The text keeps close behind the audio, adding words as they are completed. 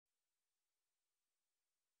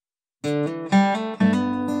Girl,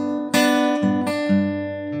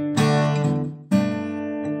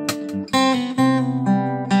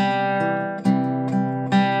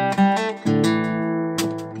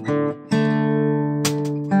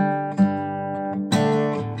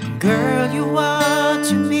 you are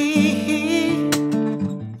to me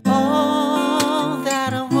all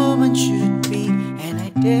that a woman should be, and I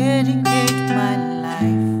dedicate my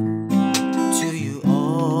life to you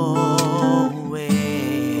always.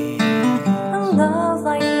 A love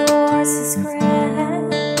like yours is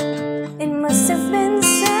grand. It must have been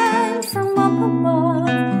sent from up above,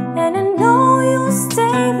 and I know you'll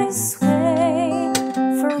stay this way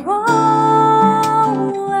for always.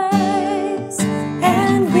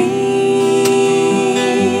 And we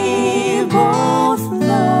both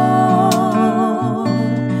know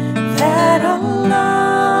that our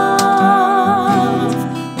love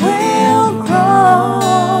will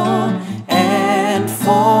grow, and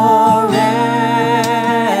forever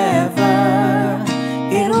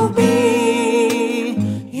it'll be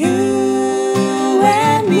you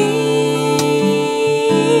and me.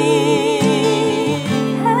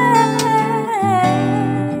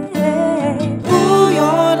 Ooh,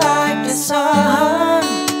 you're like the sun,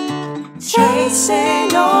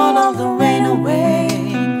 chasing all of the rain away.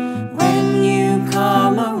 When you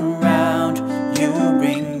come around, you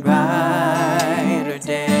bring brighter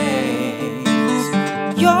days.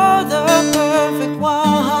 You're the perfect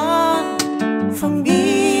one for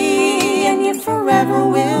me, and you forever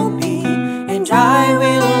will be. And I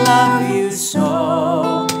will love you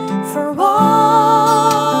so for always.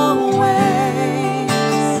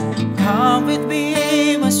 Come with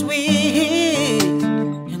me, my sweet,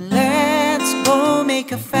 and let's go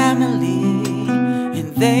make a family,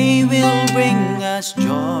 and they will bring us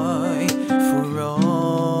joy for always.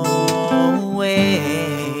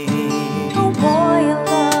 Oh boy, I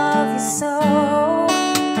love you so.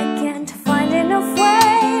 I can't find enough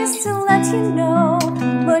ways to let you know,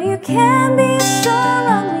 but you can be sure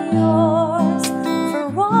I'm yours for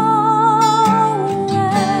always.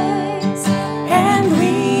 And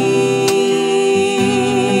we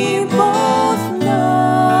both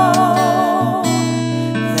know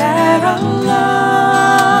that our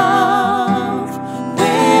love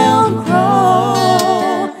will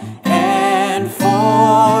grow, and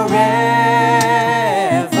forever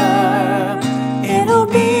it'll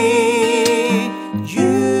be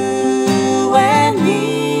you and me.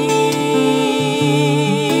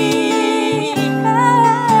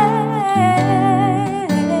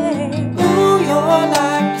 Ooh, you're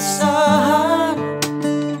like the sun,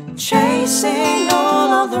 chasing all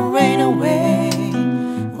of the rain away.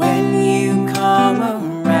 When you come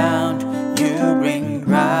around, you bring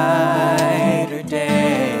brighter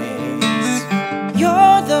days.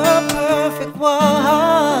 You're the perfect one